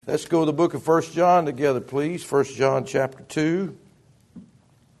Let's go to the book of 1 John together, please. 1 John chapter 2.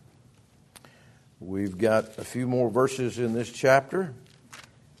 We've got a few more verses in this chapter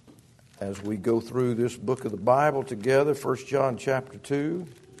as we go through this book of the Bible together. 1 John chapter 2.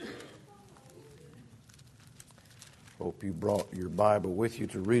 Hope you brought your Bible with you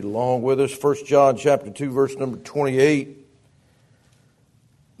to read along with us. 1 John chapter 2, verse number 28.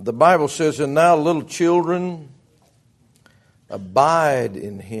 The Bible says, "And now, little children, abide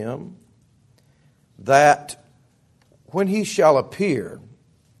in him, that when he shall appear,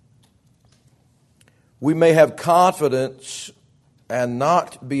 we may have confidence and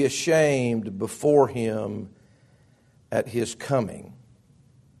not be ashamed before him at his coming."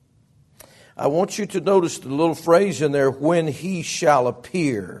 I want you to notice the little phrase in there, "when he shall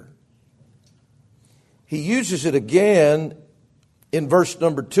appear." He uses it again in verse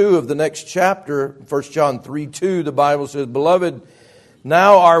number 2 of the next chapter, 1 John 3:2, the Bible says, "Beloved,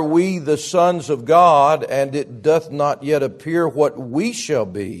 now are we the sons of God, and it doth not yet appear what we shall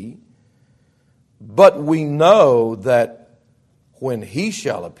be, but we know that when he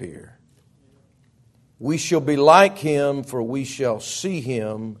shall appear, we shall be like him, for we shall see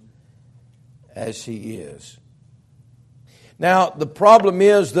him as he is." Now, the problem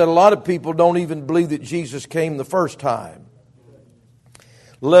is that a lot of people don't even believe that Jesus came the first time,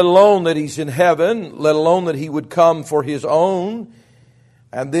 let alone that he's in heaven, let alone that he would come for his own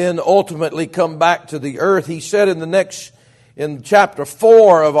and then ultimately come back to the earth. He said in chapter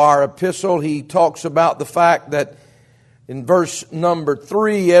 4 of our epistle, he talks about the fact that in verse number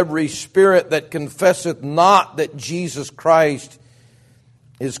 3, "Every spirit that confesseth not that Jesus Christ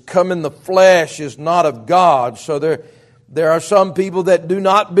is come in the flesh is not of God." So there are some people that do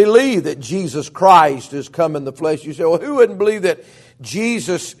not believe that Jesus Christ is come in the flesh. You say, well, who wouldn't believe that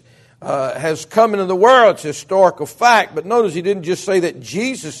Jesus has come into the world? It's a historical fact. But notice he didn't just say that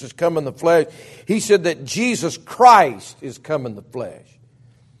Jesus has come in the flesh. He said that Jesus Christ is come in the flesh.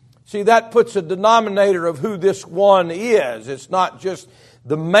 See, that puts a denominator of who this one is. It's not just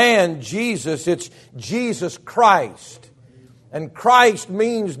the man Jesus, it's Jesus Christ. And Christ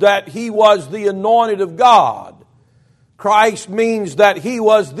means that he was the anointed of God. Christ means that he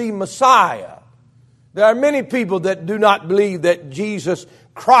was the Messiah. There are many people that do not believe that Jesus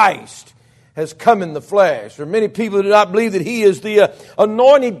Christ has come in the flesh. There are many people that do not believe that he is the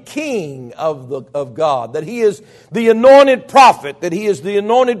anointed king of God, that he is the anointed prophet, that he is the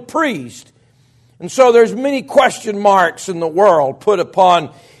anointed priest. And so there's many question marks in the world put upon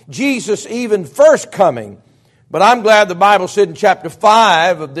Jesus even first coming. But I'm glad the Bible said in chapter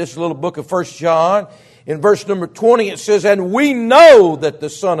 5 of this little book of 1 John, in verse number 20, it says, "And we know that the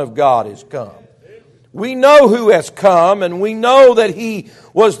Son of God is come." We know who has come, and we know that he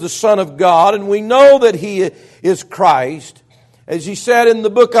was the Son of God, and we know that he is Christ. As he said in the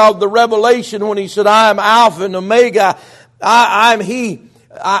book of the Revelation, when he said, "I am Alpha and Omega, I am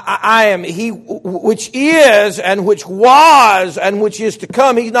he which is and which was and which is to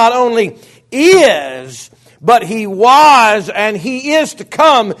come." He not only is, but he was and he is to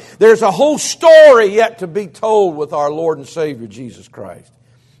come. There's a whole story yet to be told with our Lord and Savior Jesus Christ.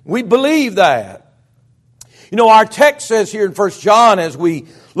 We believe that. You know, our text says here in 1 John, as we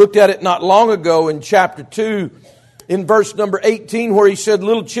looked at it not long ago in chapter 2, in verse number 18, where he said,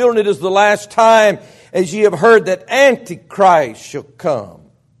 "Little children, it is the last time, as ye have heard, that Antichrist shall come."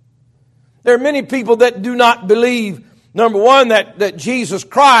 There are many people that do not believe, number one, that Jesus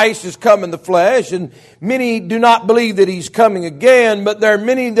Christ is come in the flesh, and many do not believe that he's coming again, but there are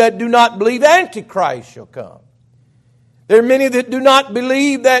many that do not believe Antichrist shall come. There are many that do not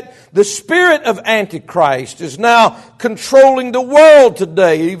believe that the spirit of Antichrist is now controlling the world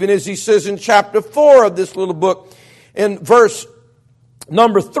today, even as he says in chapter 4 of this little book. In verse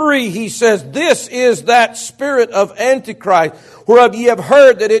number 3, he says, "This is that spirit of Antichrist, whereof ye have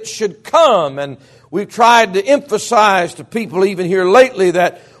heard that it should come." And we've tried to emphasize to people even here lately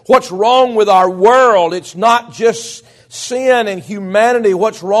that what's wrong with our world, it's not just sin and humanity.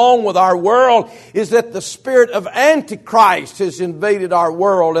 What's wrong with our world is that the spirit of Antichrist has invaded our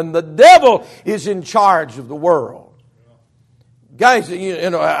world, and the devil is in charge of the world. Guys,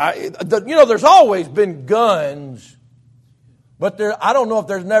 there's always been guns, but I don't know if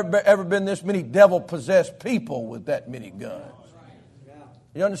there's ever been this many devil-possessed people with that many guns.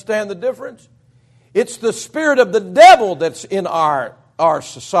 You understand the difference? It's the spirit of the devil that's in our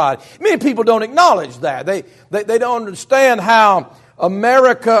society. Many people don't acknowledge that. They don't understand how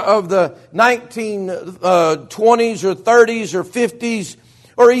America of the 1920s or 30s or 50s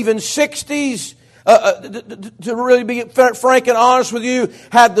or even 60s, to really be frank and honest with you,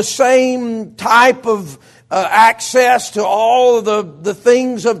 had the same type of access to all of the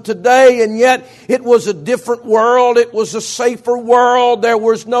things of today, and yet it was a different world. It was a safer world. There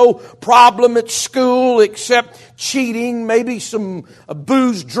was no problem at school except cheating, maybe some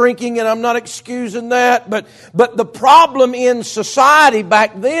booze drinking, and I'm not excusing that. But the problem in society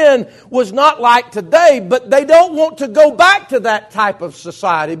back then was not like today, but they don't want to go back to that type of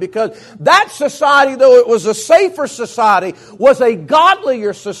society, because that society, though it was a safer society, was a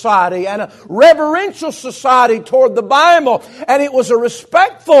godlier society and a reverential society toward the Bible, and it was a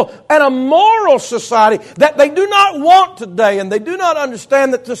respectful and a moral society that they do not want today, and they do not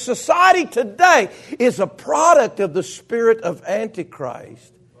understand that the society today is a product of the spirit of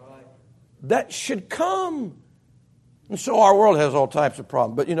Antichrist that should come. And so our world has all types of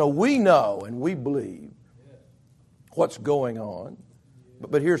problems. But we know and we believe what's going on.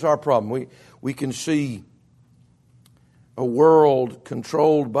 But here's our problem. We can see a world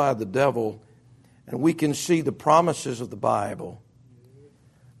controlled by the devil, and we can see the promises of the Bible.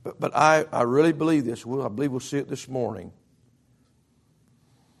 But I really believe this. I believe we'll see it this morning.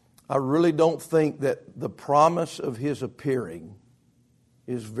 I really don't think that the promise of His appearing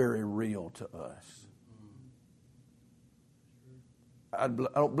is very real to us. I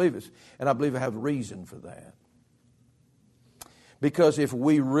don't believe it. And I believe I have reason for that. Because if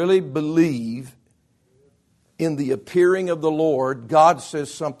we really believe in the appearing of the Lord, God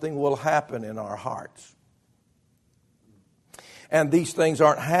says something will happen in our hearts. And these things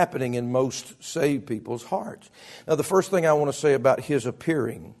aren't happening in most saved people's hearts. Now, the first thing I want to say about His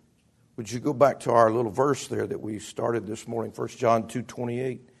appearing, would you go back to our little verse there that we started this morning, 1 John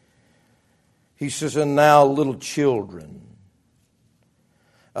 2:28. He says, "And now, little children,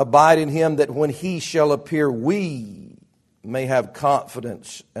 abide in Him, that when He shall appear, we may have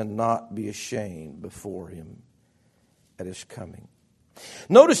confidence and not be ashamed before Him at His coming."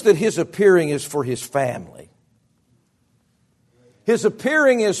 Notice that His appearing is for His family. His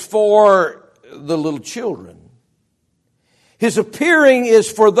appearing is for the little children. His appearing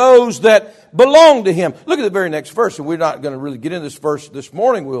is for those that belong to Him. Look at the very next verse, and we're not going to really get into this verse this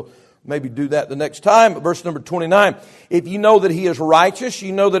morning. We'll maybe do that the next time. But verse number 29, "If you know that He is righteous,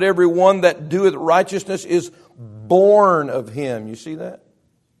 you know that every one that doeth righteousness is born of Him." You see that?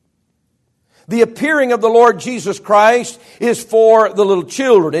 The appearing of the Lord Jesus Christ is for the little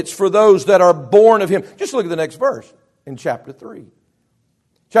children. It's for those that are born of Him. Just look at the next verse in chapter 3.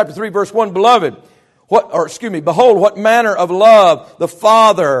 Chapter 3, verse 1, "Beloved, behold, what manner of love the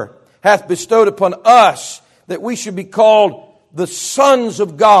Father hath bestowed upon us, that we should be called the sons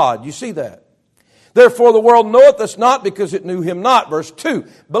of God." You see that? "Therefore the world knoweth us not, because it knew Him not." Verse 2,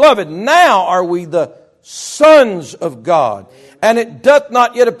 "Beloved, now are we the sons of God, and it doth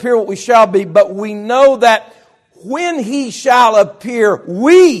not yet appear what we shall be, but we know that when He shall appear,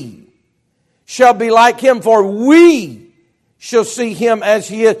 we shall be like Him, for we shall see Him as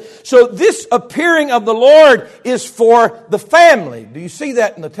He is." So this appearing of the Lord is for the family. Do you see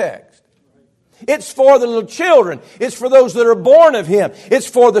that in the text? It's for the little children. It's for those that are born of Him. It's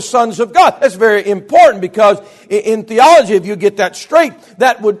for the sons of God. That's very important, because in theology, if you get that straight,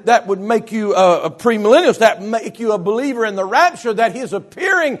 that would make you a premillennialist. That would make you a believer in the rapture, that His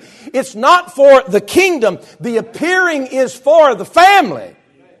appearing, it's not for the kingdom. The appearing is for the family.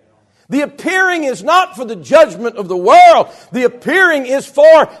 The appearing is not for the judgment of the world. The appearing is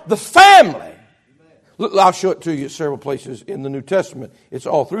for the family. Look, I'll show it to you at several places in the New Testament. It's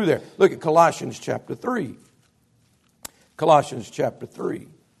all through there. Look at Colossians chapter 3. Colossians chapter 3.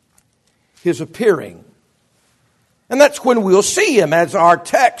 His appearing. And that's when we'll see Him, as our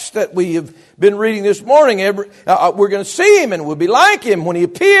text that we have been reading this morning. We're going to see Him, and we'll be like Him when He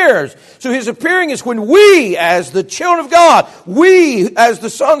appears. So His appearing is when we, as the children of God, we as the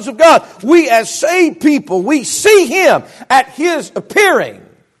sons of God, we as saved people, we see Him at His appearing.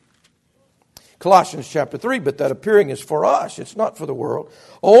 Colossians chapter 3, but that appearing is for us. It's not for the world.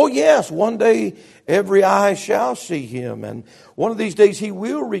 Oh yes, one day every eye shall see Him, and one of these days He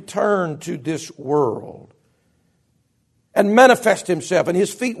will return to this world and manifest Himself, and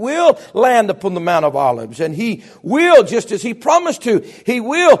His feet will land upon the Mount of Olives, and He will, just as He promised to, He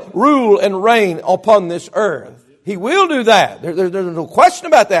will rule and reign upon this earth. He will do that. There's no question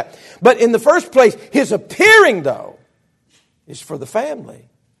about that. But in the first place, His appearing, though, is for the family.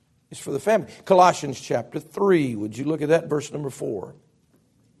 It's for the family. Colossians chapter 3, would you look at that, verse number 4.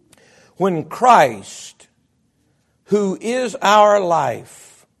 "When Christ, who is our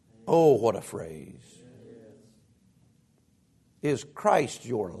life," oh, what a phrase. Is Christ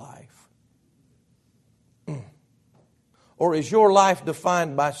your life? Or is your life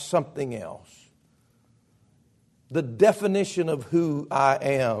defined by something else? The definition of who I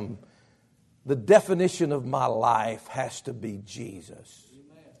am the definition of my life has to be Jesus.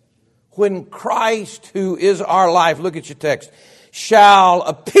 When Christ, who is our life, look at your text, shall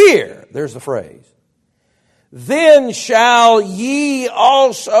appear, there's the phrase, then shall ye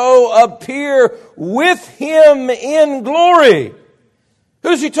also appear with him in glory.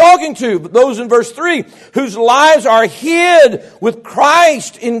 Who's he talking to? Those in verse 3, whose lives are hid with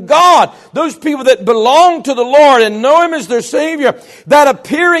Christ in God. Those people that belong to the Lord and know him as their Savior. That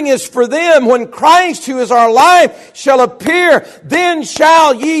appearing is for them. When Christ, who is our life, shall appear, then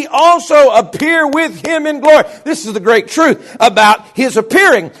shall ye also appear with him in glory. This is the great truth about his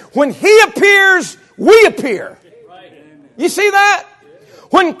appearing. When he appears, we appear. You see that?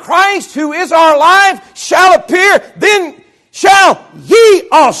 When Christ, who is our life, shall appear, then shall ye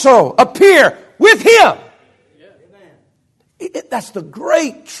also appear with him. That's the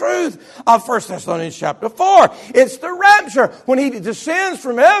great truth of 1 Thessalonians chapter 4. It's the rapture. When he descends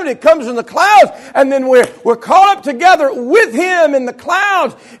from heaven, he comes in the clouds, and then we're caught up together with him in the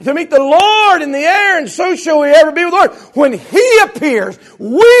clouds to meet the Lord in the air, and so shall we ever be with the Lord. When he appears,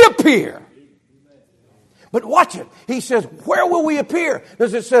 we appear. But watch it. He says, where will we appear?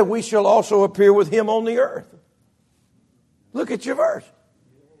 Does it say we shall also appear with him on the earth? Look at your verse.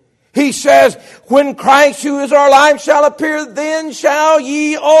 He says, when Christ, who is our life, shall appear, then shall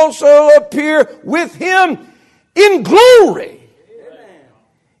ye also appear with him in glory. Amen.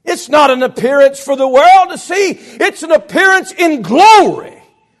 It's not an appearance for the world to see. It's an appearance in glory.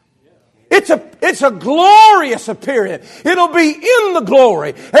 It's a glorious appearance. It'll be in the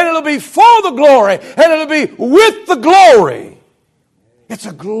glory, and it'll be for the glory, and it'll be with the glory. It's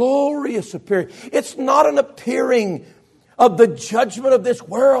a glorious appearance. It's not an appearing of the judgment of this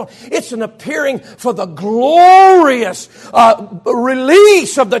world. It's an appearing for the glorious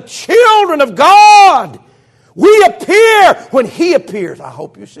release of the children of God. We appear when he appears. I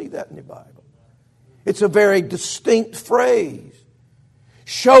hope you see that in the Bible. It's a very distinct phrase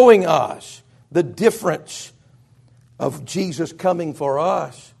showing us the difference of Jesus coming for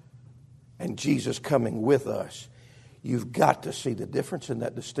us and Jesus coming with us. You've got to see the difference in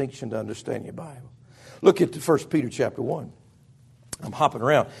that distinction to understand your Bible. Look at 1 Peter chapter 1. I'm hopping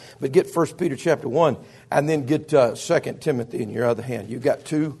around. But get 1 Peter chapter 1 and then get 2 Timothy in your other hand. You've got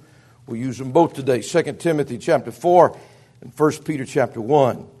two. We'll use them both today. 2 Timothy chapter 4 and 1 Peter chapter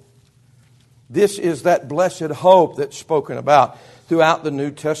 1. This is that blessed hope that's spoken about throughout the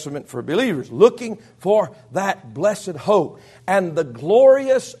New Testament for believers. Looking for that blessed hope and the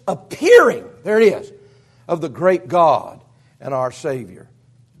glorious appearing, there it is, of the great God and our Savior,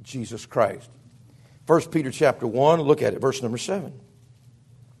 Jesus Christ. 1 Peter chapter 1, look at it, verse number 7.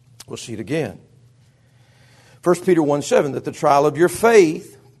 We'll see it again. 1 Peter 1:7, that the trial of your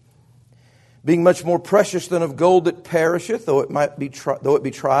faith, being much more precious than of gold that perisheth, though it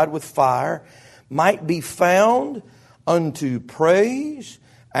be tried with fire, might be found unto praise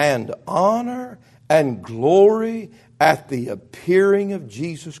and honor and glory at the appearing of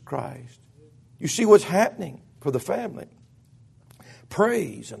Jesus Christ. You see what's happening for the family.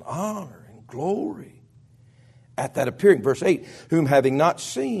 Praise and honor and glory at that appearing. Verse 8, whom having not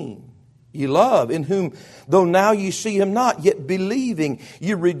seen, ye love, in whom, though now ye see him not, yet believing,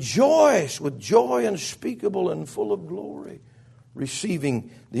 ye rejoice with joy unspeakable and full of glory, receiving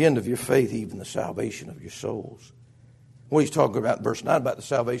the end of your faith, even the salvation of your souls. When he's talking about in verse 9 about the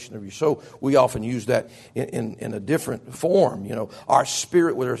salvation of your soul, we often use that in a different form. You know, our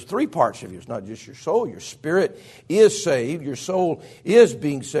spirit, well, there's three parts of you. It's not just your soul. Your spirit is saved, your soul is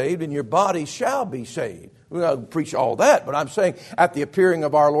being saved, and your body shall be saved. We don't preach all that, but I'm saying at the appearing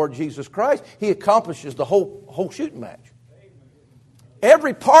of our Lord Jesus Christ, he accomplishes the whole shooting match.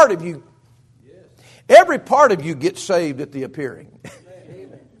 Every part of you gets saved at the appearing.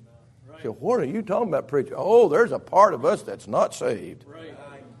 So what are you talking about, preacher? Oh, there's a part of us that's not saved.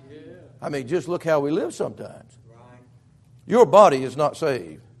 I mean, just look how we live sometimes. Your body is not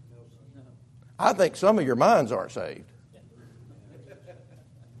saved. I think some of your minds aren't saved.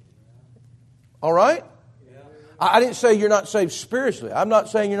 All right? I didn't say you're not saved spiritually. I'm not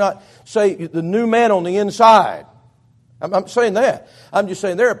saying you're not saved, the new man on the inside. I'm saying that. I'm just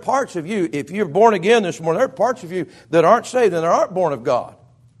saying there are parts of you, if you're born again this morning, there are parts of you that aren't saved and that aren't born of God.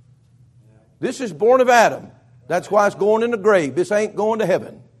 This is born of Adam. That's why it's going in the grave. This ain't going to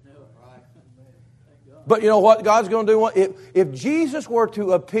heaven. But you know what God's going to do? If Jesus were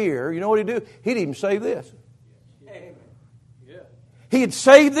to appear, you know what he'd do? He'd even save this. He'd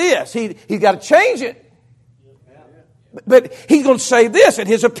save this. He's got to change it. But he's going to save this at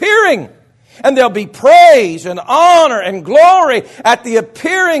his appearing. And there'll be praise and honor and glory at the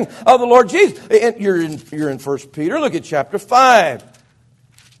appearing of the Lord Jesus. And you're in 1 Peter. Look at chapter 5.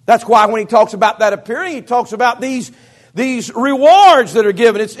 That's why when he talks about that appearing, he talks about these rewards that are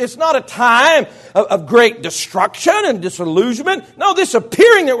given. It's not a time of great destruction and disillusionment. No, this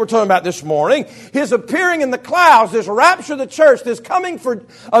appearing that we're talking about this morning, His appearing in the clouds, this rapture of the church, this coming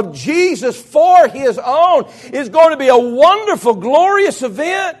of Jesus for His own is going to be a wonderful, glorious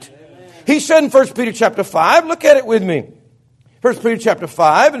event. Amen. He said in 1 Peter chapter 5, look at it with me. 1 Peter chapter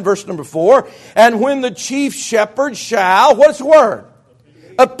 5 and verse number 4, and when the chief shepherd shall, what's the word?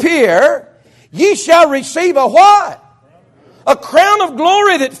 Appear, ye shall receive a what? A crown of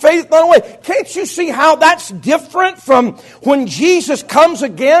glory that fadeth not away. Can't you see how that's different from when Jesus comes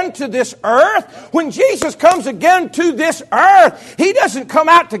again to this earth? When Jesus comes again to this earth, He doesn't come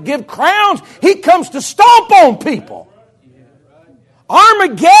out to give crowns. He comes to stomp on people.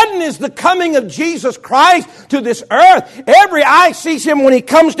 Armageddon is the coming of Jesus Christ to this earth. Every eye sees Him when He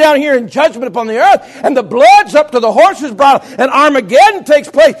comes down here in judgment upon the earth, and the blood's up to the horse's bridle, and Armageddon takes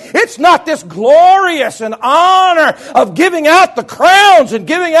place. It's not this glorious and honor of giving out the crowns and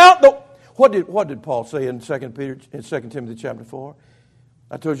giving out the... What did Paul say in 2 Timothy chapter 4?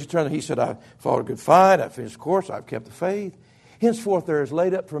 I told you to turn. He said, I fought a good fight, I finished the course, I've kept the faith. Henceforth there is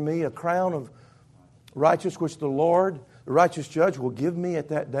laid up for me a crown of righteousness, which the Lord, the righteous judge, will give me at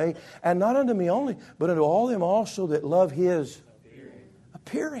that day, and not unto me only, but unto all them also that love His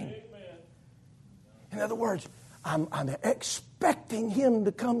appearing. In other words, I'm expecting Him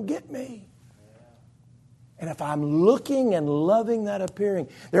to come get me. And if I'm looking and loving that appearing,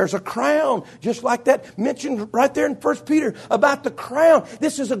 there's a crown, just like that mentioned right there in 1 Peter about the crown.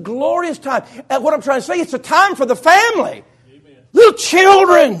 This is a glorious time. And what I'm trying to say, it's a time for the family. Amen. Little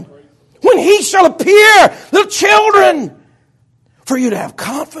children. When He shall appear, little children, for you to have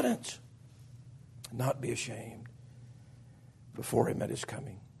confidence and not be ashamed before Him at His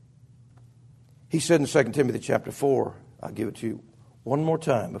coming. He said in 2 Timothy chapter 4, I'll give it to you one more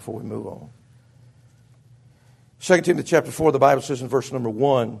time before we move on. 2 Timothy chapter 4, the Bible says in verse number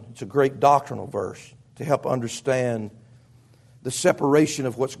 1, it's a great doctrinal verse to help understand the separation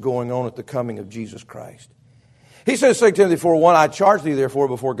of what's going on at the coming of Jesus Christ. He says, 2 Timothy 4:1, I charge thee therefore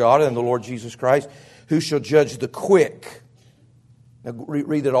before God and the Lord Jesus Christ, who shall judge the quick. Now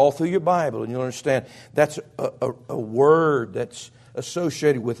read it all through your Bible and you'll understand that's a word that's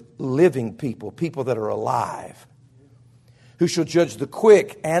associated with living people, people that are alive. Who shall judge the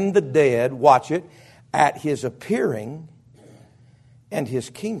quick and the dead, watch it, at His appearing and His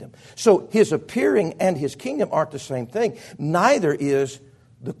kingdom. So His appearing and His kingdom aren't the same thing. Neither is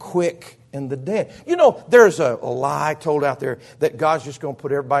the quick and the dead. You know, there's a lie told out there that God's just going to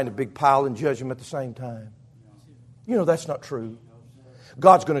put everybody in a big pile and judge them at the same time. You know, that's not true.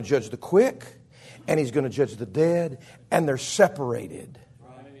 God's going to judge the quick and He's going to judge the dead, and they're separated.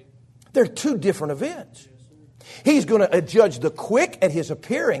 They're two different events. He's going to judge the quick at His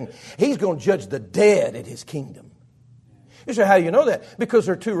appearing. He's going to judge the dead at His kingdom. You say, how do you know that? Because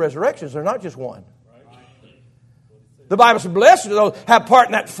there are two resurrections. They're not just one. The Bible says, blessed are those who have part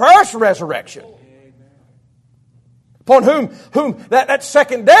in that first resurrection. Upon whom that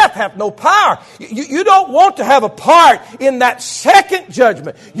second death hath no power. You don't want to have a part in that second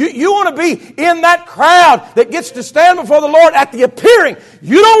judgment. You want to be in that crowd that gets to stand before the Lord at the appearing.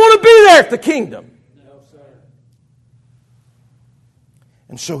 You don't want to be there at the kingdom. No, sir.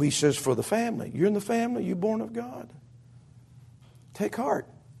 And so He says for the family, you're in the family, you're born of God. Take heart.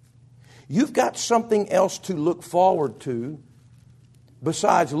 You've got something else to look forward to.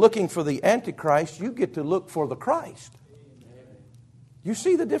 Besides looking for the Antichrist, you get to look for the Christ. You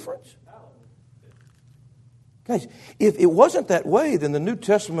see the difference? Guys, if it wasn't that way, then the New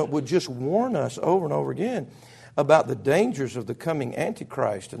Testament would just warn us over and over again about the dangers of the coming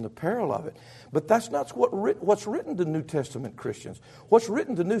Antichrist and the peril of it. But that's not what's written to New Testament Christians. What's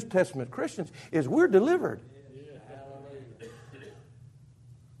written to New Testament Christians is we're delivered.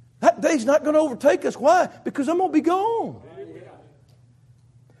 That day's not going to overtake us. Why? Because I'm going to be gone.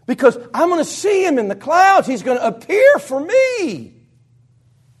 Because I'm going to see Him in the clouds. He's going to appear for me.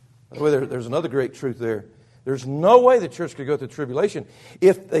 By the way, there's another great truth there. There's no way the church could go through tribulation.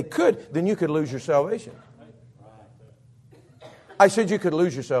 If they could, then you could lose your salvation. I said you could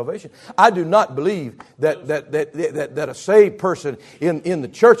lose your salvation. I do not believe that a saved person in the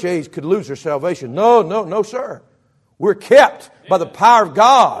church age could lose their salvation. No, sir. We're kept by the power of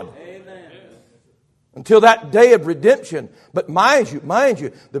God. Amen. Until that day of redemption. But mind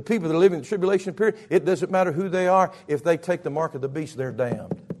you, the people that live in the tribulation period, it doesn't matter who they are. If they take the mark of the beast, they're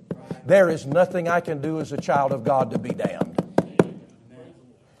damned. There is nothing I can do as a child of God to be damned.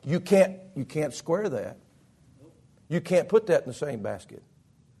 You can't square that. You can't put that in the same basket.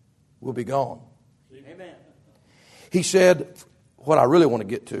 We'll be gone. Amen. He said, what I really want to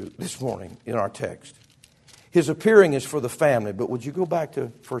get to this morning in our text. His appearing is for the family, but would you go back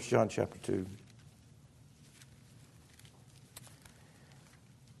to 1 John chapter 2?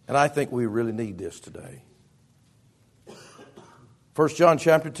 And I think we really need this today. 1 John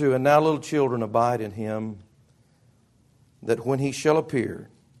chapter 2, and now little children abide in him, that when he shall appear.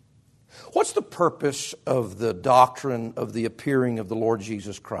 What's the purpose of the doctrine of the appearing of the Lord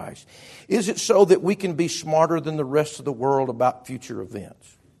Jesus Christ? Is it so that we can be smarter than the rest of the world about future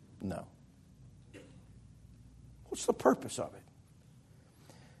events? No. What's the purpose of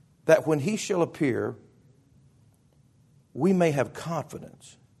it? That when he shall appear, we may have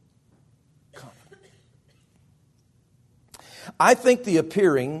confidence. I think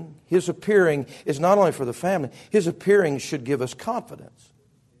his appearing is not only for the family, his appearing should give us confidence.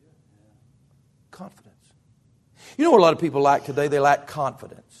 Confidence. You know what a lot of people lack today? They lack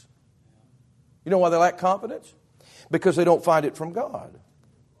confidence. You know why they lack confidence? Because they don't find it from God.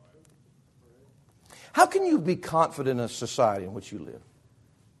 How can you be confident in a society in which you live?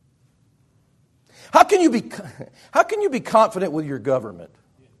 How can you be confident with your government?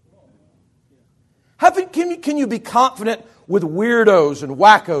 Can you be confident with weirdos and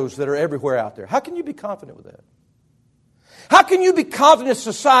wackos that are everywhere out there? How can you be confident with that? How can you be confident in a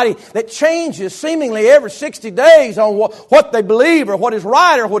society that changes seemingly every 60 days on what they believe or what is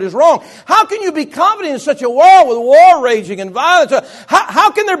right or what is wrong? How can you be confident in such a world with war raging and violence?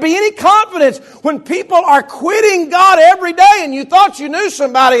 How can there be any confidence when people are quitting God every day and you thought you knew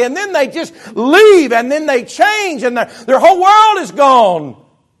somebody and then they just leave and then they change and their whole world is gone?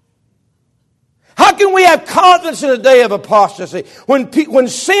 How can we have confidence in a day of apostasy when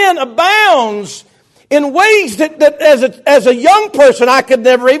sin abounds in ways that as a young person I could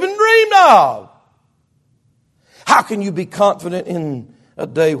never even dream of? How can you be confident in a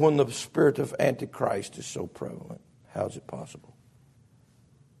day when the spirit of Antichrist is so prevalent? How is it possible?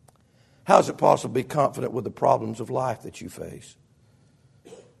 How is it possible to be confident with the problems of life that you face?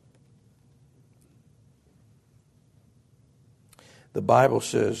 The Bible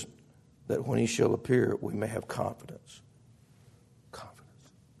says that when he shall appear, we may have confidence.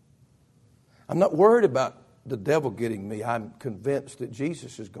 Confidence. I'm not worried about the devil getting me. I'm convinced that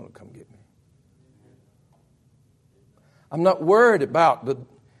Jesus is going to come get me. I'm not worried about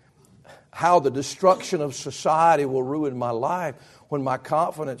how the destruction of society will ruin my life when my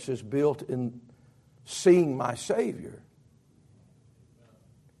confidence is built in seeing my Savior.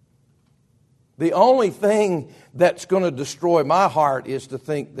 The only thing that's going to destroy my heart is to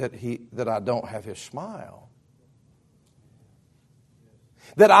think that I don't have his smile.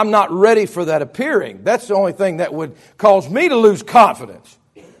 That I'm not ready for that appearing. That's the only thing that would cause me to lose confidence.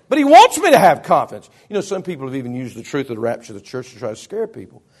 But he wants me to have confidence. You know, some people have even used the truth of the rapture of the church to try to scare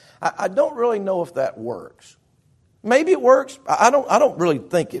people. I don't really know if that works. Maybe it works. I don't really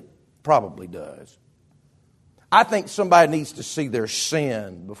think it probably does. I think somebody needs to see their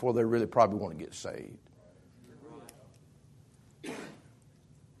sin before they really probably want to get saved.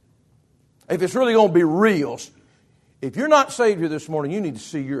 If it's really going to be real, if you're not saved here this morning, you need to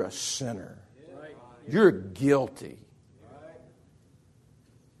see you're a sinner. You're guilty.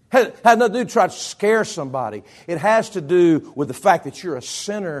 It has nothing to do to try to scare somebody. It has to do with the fact that you're a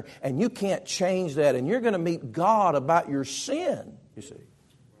sinner and you can't change that, and you're going to meet God about your sin, you see.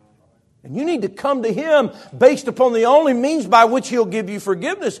 And you need to come to Him based upon the only means by which He'll give you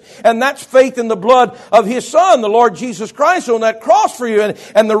forgiveness. And that's faith in the blood of His Son, the Lord Jesus Christ, on that cross for you,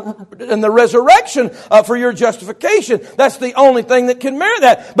 and the resurrection for your justification. That's the only thing that can merit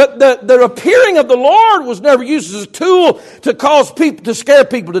that. But the appearing of the Lord was never used as a tool to cause people, to scare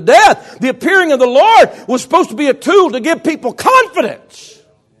people to death. The appearing of the Lord was supposed to be a tool to give people confidence.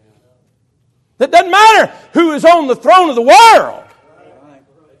 It doesn't matter who is on the throne of the world.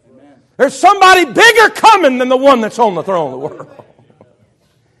 There's somebody bigger coming than the one that's on the throne of the world.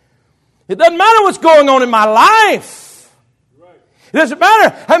 It doesn't matter what's going on in my life. It doesn't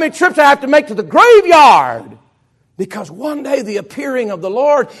matter how many trips I have to make to the graveyard. Because one day the appearing of the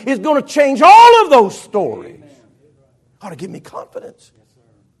Lord is going to change all of those stories. Ought to give me confidence.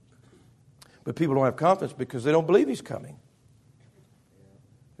 But people don't have confidence because they don't believe He's coming.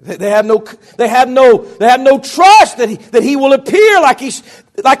 They have no trust that He will appear like He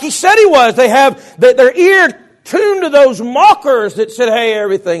said He was. They have their ear tuned to those mockers that said, hey,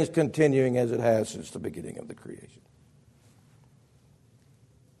 everything's continuing as it has since the beginning of the creation.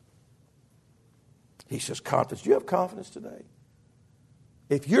 He says confidence. Do you have confidence today?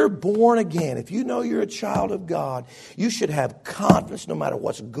 If you're born again, if you know you're a child of God, you should have confidence no matter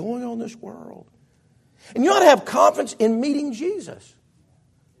what's going on in this world. And you ought to have confidence in meeting Jesus.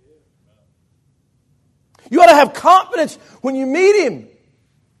 You ought to have confidence when you meet Him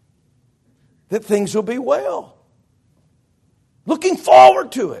that things will be well. Looking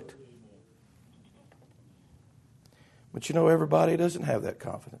forward to it. But you know, everybody doesn't have that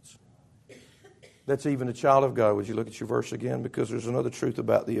confidence. That's even a child of God. Would you look at your verse again? Because there's another truth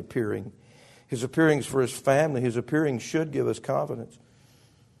about the appearing. His appearing is for His family. His appearing should give us confidence.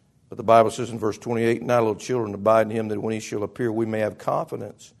 But the Bible says in verse 28, "Now, little children, abide in Him, that when He shall appear, we may have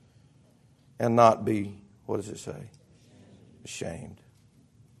confidence and not be," what does it say? Ashamed.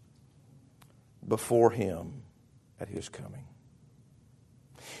 Before Him at His coming.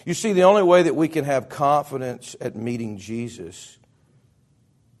 You see, the only way that we can have confidence at meeting Jesus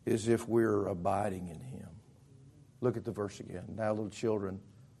is if we're abiding in Him. Look at the verse again. "Now, little children,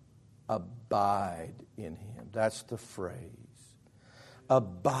 abide in Him." That's the phrase.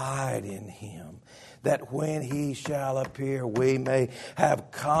 Abide in Him, that when He shall appear, we may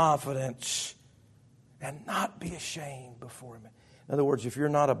have confidence and not be ashamed before Him. In other words, if you're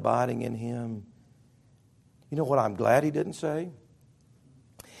not abiding in Him, you know what I'm glad He didn't say?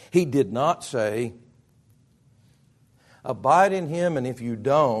 He did not say, abide in Him, and if you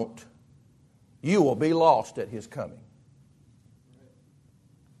don't, you will be lost at His coming.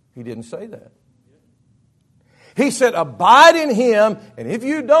 He didn't say that. He said, abide in Him, and if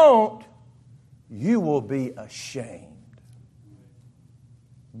you don't, you will be ashamed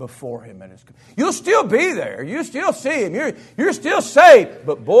before Him at His coming. You'll still be there. You still see Him. You're still saved.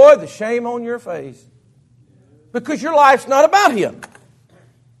 But boy, the shame on your face. Because your life's not about Him.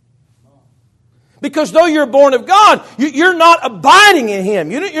 Because though you're born of God, you're not abiding in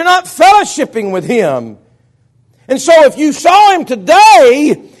Him. You're not fellowshipping with Him. And so if you saw Him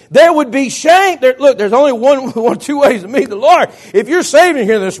today, there would be shame. Look, there's only two ways to meet the Lord. If you're saved in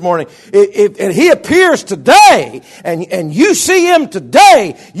here this morning, and He appears today, and you see Him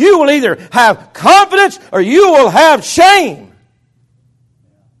today, you will either have confidence or you will have shame.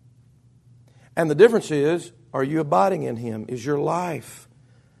 And the difference is, are you abiding in Him? Is your life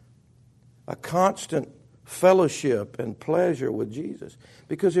a constant fellowship and pleasure with Jesus?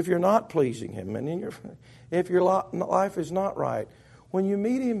 Because if you're not pleasing Him, and if your life is not right, when you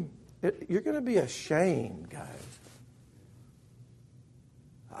meet Him, you're going to be ashamed, guys.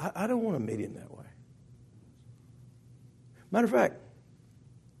 I don't want to meet Him that way. Matter of fact,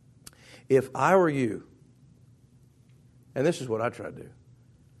 if I were you, and this is what I try to do,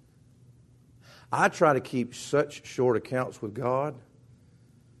 I try to keep such short accounts with God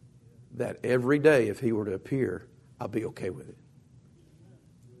that every day, if He were to appear, I'll be okay with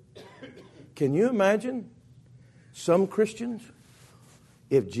it. Can you imagine some Christians,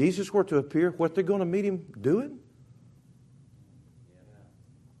 if Jesus were to appear, what they're going to meet Him doing?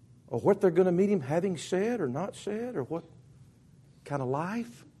 Or what they're going to meet Him having said or not said, or what kind of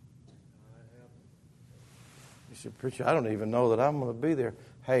life? You said, "Preacher, I don't even know that I'm going to be there."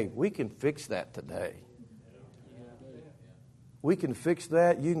 Hey, we can fix that today. We can fix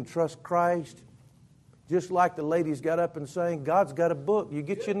that. You can trust Christ. Just like the ladies got up and sang, God's got a book. You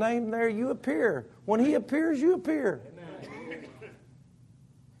get your name there, you appear. When He appears, you appear.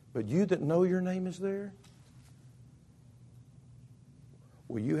 But you that know your name is there,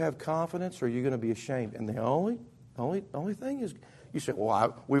 will you have confidence, or are you going to be ashamed? And the only thing is, you say,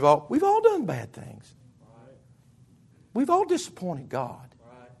 "Well, we've all done bad things. We've all disappointed God."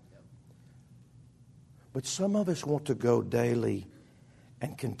 But some of us want to go daily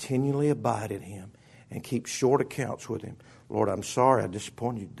and continually abide in Him and keep short accounts with Him. "Lord, I'm sorry I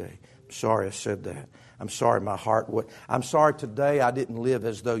disappointed you today. I'm sorry I said that. I'm sorry my heart would. I'm sorry today I didn't live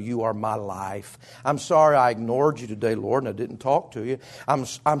as though you are my life. I'm sorry I ignored you today, Lord, and I didn't talk to you. I'm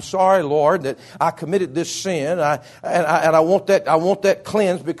sorry, Lord, that I committed this sin. And I want that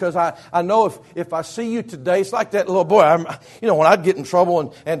cleansed, because I know if I see you today, it's like that little boy. When I'd get in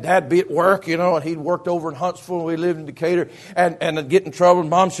trouble and Dad'd be at work, and he'd worked over in Huntsville and we lived in Decatur, and I'd get in trouble, and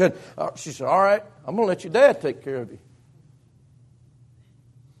Mom said, she said, "All right, I'm going to let your dad take care of you."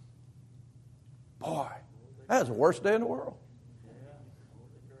 Boy, that was the worst day in the world.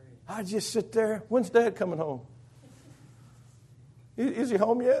 I'd just sit there. "When's Dad coming home? Is he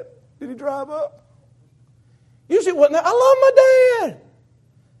home yet? Did he drive up?" Usually, I love my dad.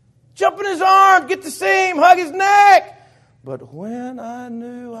 Jump in his arms, get to see him, hug his neck. But when I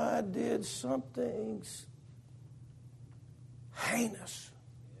knew I did something heinous,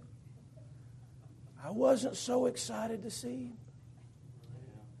 I wasn't so excited to see him.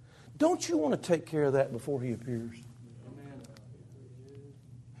 Don't you want to take care of that before He appears?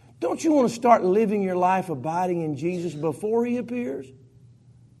 Don't you want to start living your life abiding in Jesus before He appears?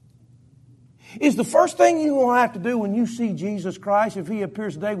 Is the first thing you will have to do when you see Jesus Christ, if He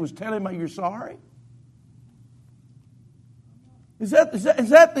appears today, was tell Him that you're sorry? Is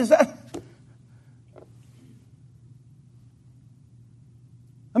that?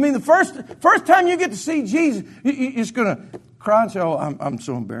 I mean, the first time you get to see Jesus, you're just going to cry and say, "Oh, I'm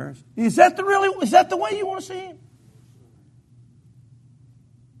so embarrassed." Is that the way you want to see Him?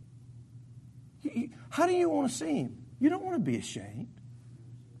 How do you want to see Him? You don't want to be ashamed.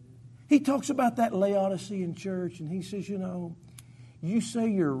 He talks about that Laodicean church, and he says, you say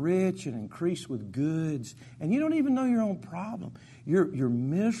you're rich and increased with goods, and you don't even know your own problem. You're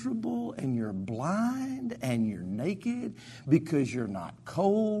miserable, and you're blind, and you're naked because you're not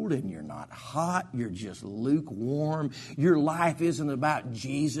cold and you're not hot. You're just lukewarm. Your life isn't about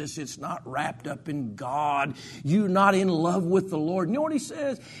Jesus. It's not wrapped up in God. You're not in love with the Lord. You know what he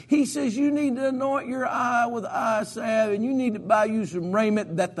says? He says you need to anoint your eye with eye salve, and you need to buy you some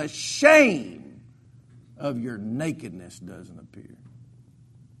raiment that the shame of your nakedness doesn't appear.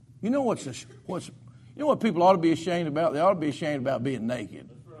 You know what people ought to be ashamed about? They ought to be ashamed about being naked.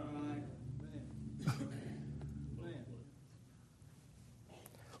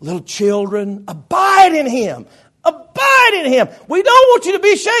 Little children, abide in Him. Abide in Him. We don't want you to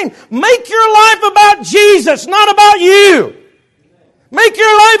be ashamed. Make your life about Jesus, not about you. Make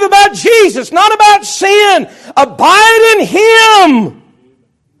your life about Jesus, not about sin. Abide in Him.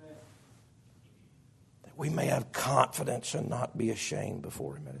 That we may have confidence and not be ashamed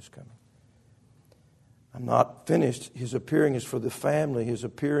before Him at His coming. I'm not finished. His appearing is for the family. His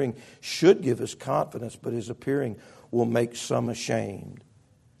appearing should give us confidence, but His appearing will make some ashamed.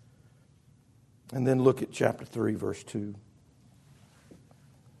 And then look at chapter 3, verse 2.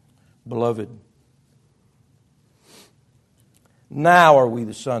 Beloved, now are we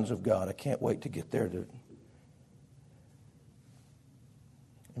the sons of God. I can't wait to get there to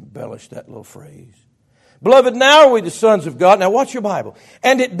embellish that little phrase. Beloved, now are we the sons of God. Now watch your Bible.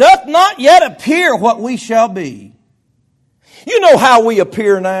 And it doth not yet appear what we shall be. You know how we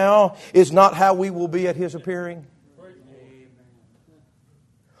appear now is not how we will be at His appearing.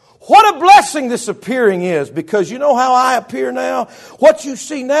 What a blessing this appearing is, because you know how I appear now? What you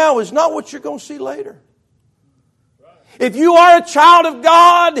see now is not what you're going to see later. If you are a child of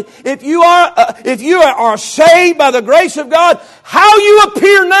God, if you are saved by the grace of God, how you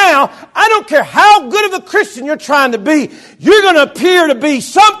appear now, I don't care how good of a Christian you're trying to be, you're going to appear to be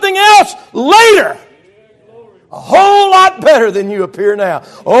something else later. A whole lot better than you appear now.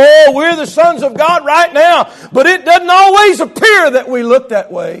 Oh, we're the sons of God right now, but it doesn't always appear that we look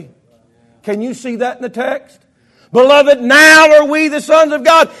that way. Can you see that in the text? Beloved, now are we the sons of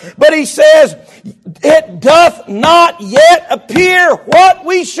God. But he says, it doth not yet appear what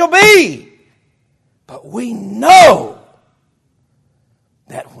we shall be. But we know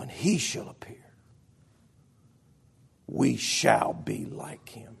that when He shall appear, we shall be like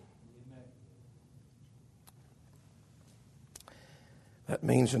Him. That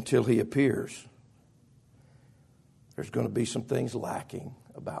means until He appears, there's going to be some things lacking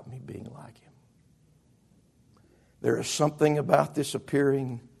about me being like Him. There is something about this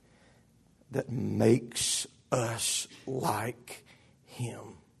appearing that makes us like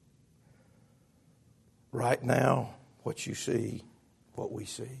Him. Right now, what you see, what we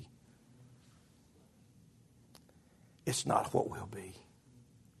see, it's not what we'll be.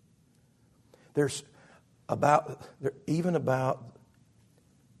 Even about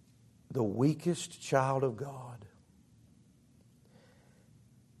the weakest child of God,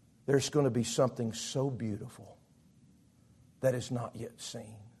 there's going to be something so beautiful that is not yet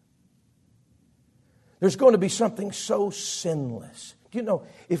seen. There's going to be something so sinless. You know,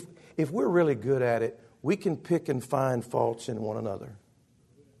 if we're really good at it, we can pick and find faults in one another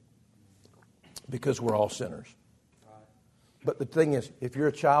because we're all sinners. But the thing is, if you're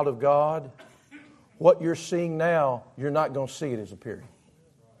a child of God, what you're seeing now, you're not going to see it as appearing.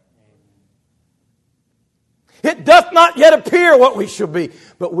 It doth not yet appear what we shall be,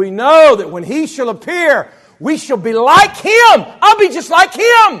 but we know that when He shall appear, we shall be like Him. I'll be just like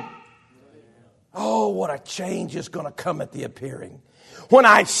Him. Oh, what a change is going to come at the appearing. When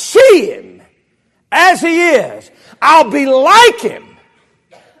I see Him as He is, I'll be like Him.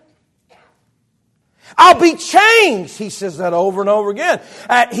 I'll be changed. He says that over and over again.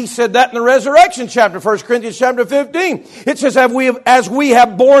 He said that in the resurrection chapter, 1 Corinthians chapter 15. It says, as we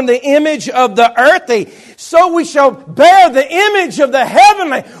have borne the image of the earthly, so we shall bear the image of the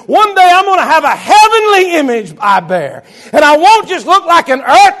heavenly. One day I'm going to have a heavenly image I bear. And I won't just look like an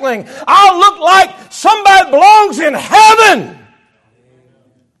earthling. I'll look like somebody that belongs in heaven.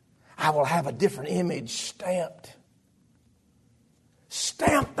 I will have a different image stamped.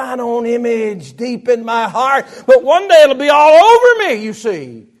 Stamp thine own image deep in my heart. But one day it'll be all over me, you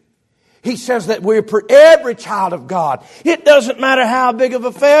see. He says that we're every child of God. It doesn't matter how big of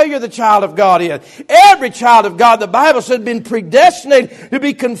a failure the child of God is. Every child of God, the Bible said, has been predestinated to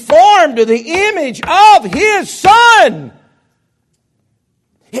be conformed to the image of His Son.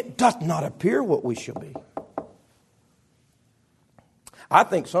 It doth not appear what we shall be. I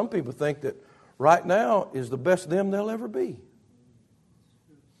think some people think that right now is the best them they'll ever be.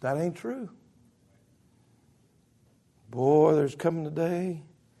 That ain't true. Boy, there's coming a day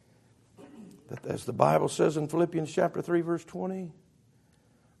that, as the Bible says in Philippians chapter 3, verse 20,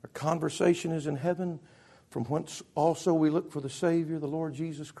 our conversation is in heaven, from whence also we look for the Savior, the Lord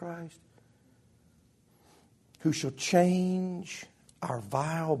Jesus Christ, who shall change our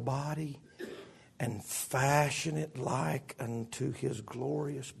vile body and fashion it like unto His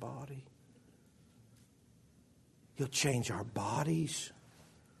glorious body. He'll change our bodies.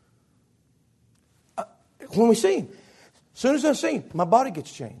 When we see Him, as soon as I see Him, my body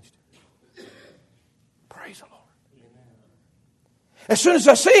gets changed. Praise the Lord. As soon as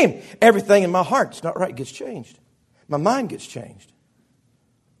I see Him, everything in my heart's not right gets changed. My mind gets changed.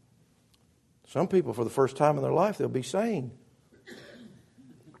 Some people, for the first time in their life, they'll be sane.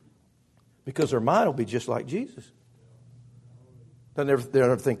 Because their mind will be just like Jesus. They'll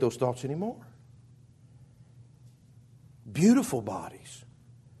never think those thoughts anymore. Beautiful bodies.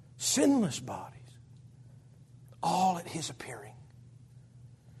 Sinless bodies. All at His appearing.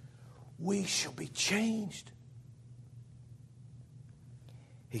 We shall be changed.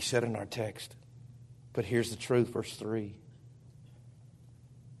 He said in our text, but here's the truth, verse 3.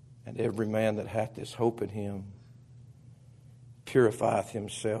 And every man that hath this hope in Him purifieth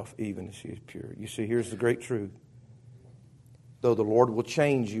himself even as He is pure. You see, here's the great truth. Though the Lord will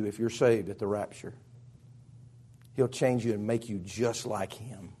change you if you're saved at the rapture, He'll change you and make you just like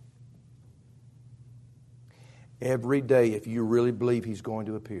Him. Every day, if you really believe He's going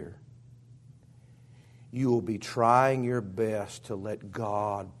to appear, you will be trying your best to let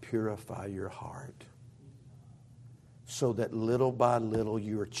God purify your heart so that little by little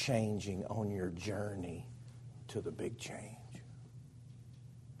you're changing on your journey to the big change.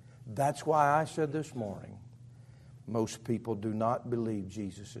 That's why I said this morning, most people do not believe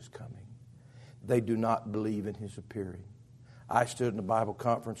Jesus is coming. They do not believe in His appearing. I stood in a Bible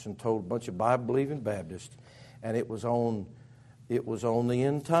conference and told a bunch of Bible-believing Baptists, and it was on the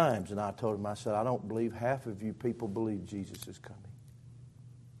end times. And I told them, I said, I don't believe half of you people believe Jesus is coming.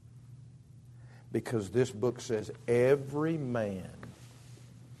 Because this book says, every man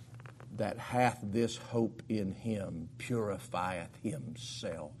that hath this hope in Him purifieth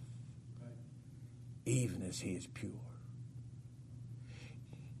himself, even as He is pure.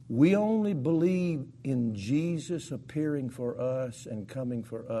 We only believe in Jesus appearing for us and coming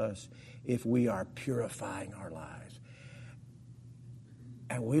for us if we are purifying our lives.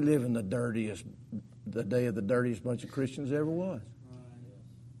 And we live in the day of the dirtiest bunch of Christians ever was.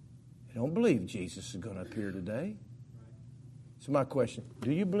 They don't believe Jesus is going to appear today. So my question,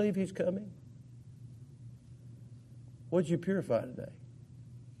 do you believe He's coming? What did you purify today?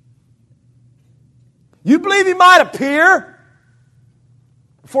 You believe He might appear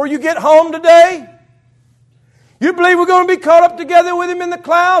before you get home today? You believe we're going to be caught up together with Him in the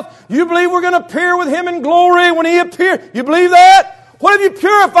clouds? You believe we're going to appear with Him in glory when He appears? You believe that? What have you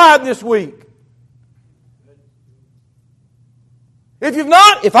purified this week?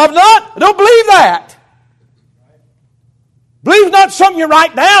 If I've not, I don't believe that. Believe not something you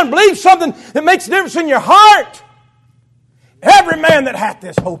write down. Believe something that makes a difference in your heart. Every man that hath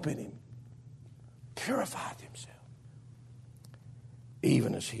this hope in Him purifieth himself,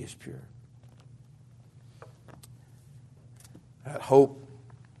 even as He is pure. That hope,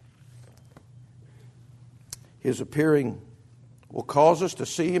 His appearing, will cause us to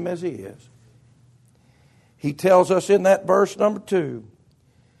see Him as He is. He tells us in that verse number 2,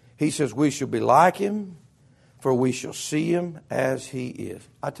 He says, we shall be like Him, for we shall see Him as He is.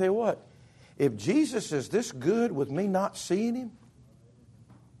 I tell you what, if Jesus is this good with me not seeing Him,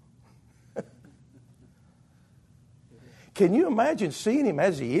 can you imagine seeing Him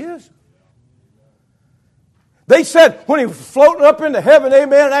as He is? They said, when He was floating up into heaven,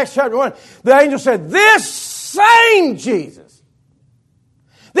 amen, in Acts chapter 1, the angel said, this same Jesus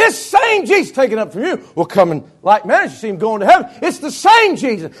taken up from you will come in like manner. You see Him going to heaven. It's the same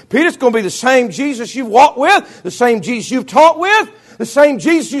Jesus. Peter's going to be the same Jesus you've walked with, the same Jesus you've talked with, the same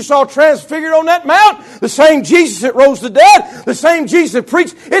Jesus you saw transfigured on that mount, the same Jesus that rose the dead, the same Jesus that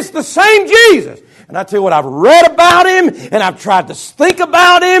preached. It's the same Jesus. And I tell you what, I've read about Him, and I've tried to think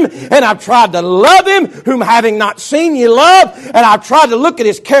about Him, and I've tried to love Him, whom having not seen ye love, and I've tried to look at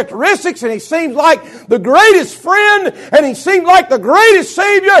His characteristics, and He seems like the greatest friend, and He seems like the greatest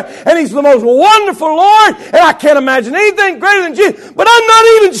Savior, and He's the most wonderful Lord, and I can't imagine anything greater than Jesus, but I've not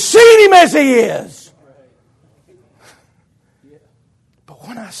even seen Him as He is. But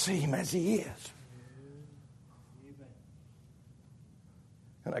when I see Him as He is,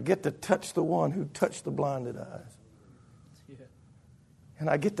 and I get to touch the one who touched the blinded eyes. And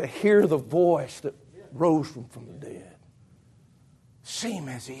I get to hear the voice that rose from the dead. See Him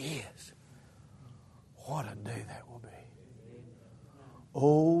as He is. What a day that will be.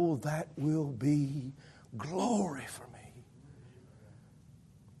 Oh, that will be glory for me.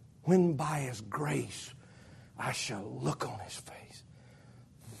 When by His grace I shall look on His face.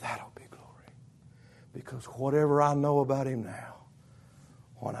 That'll be glory. Because whatever I know about Him now,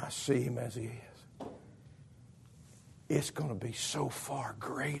 when I see Him as He is, it's going to be so far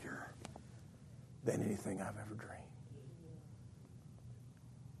greater than anything I've ever dreamed.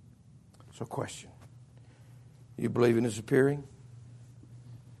 So question. You believe in His appearing?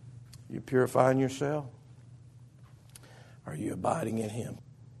 You purifying yourself? Are you abiding in Him?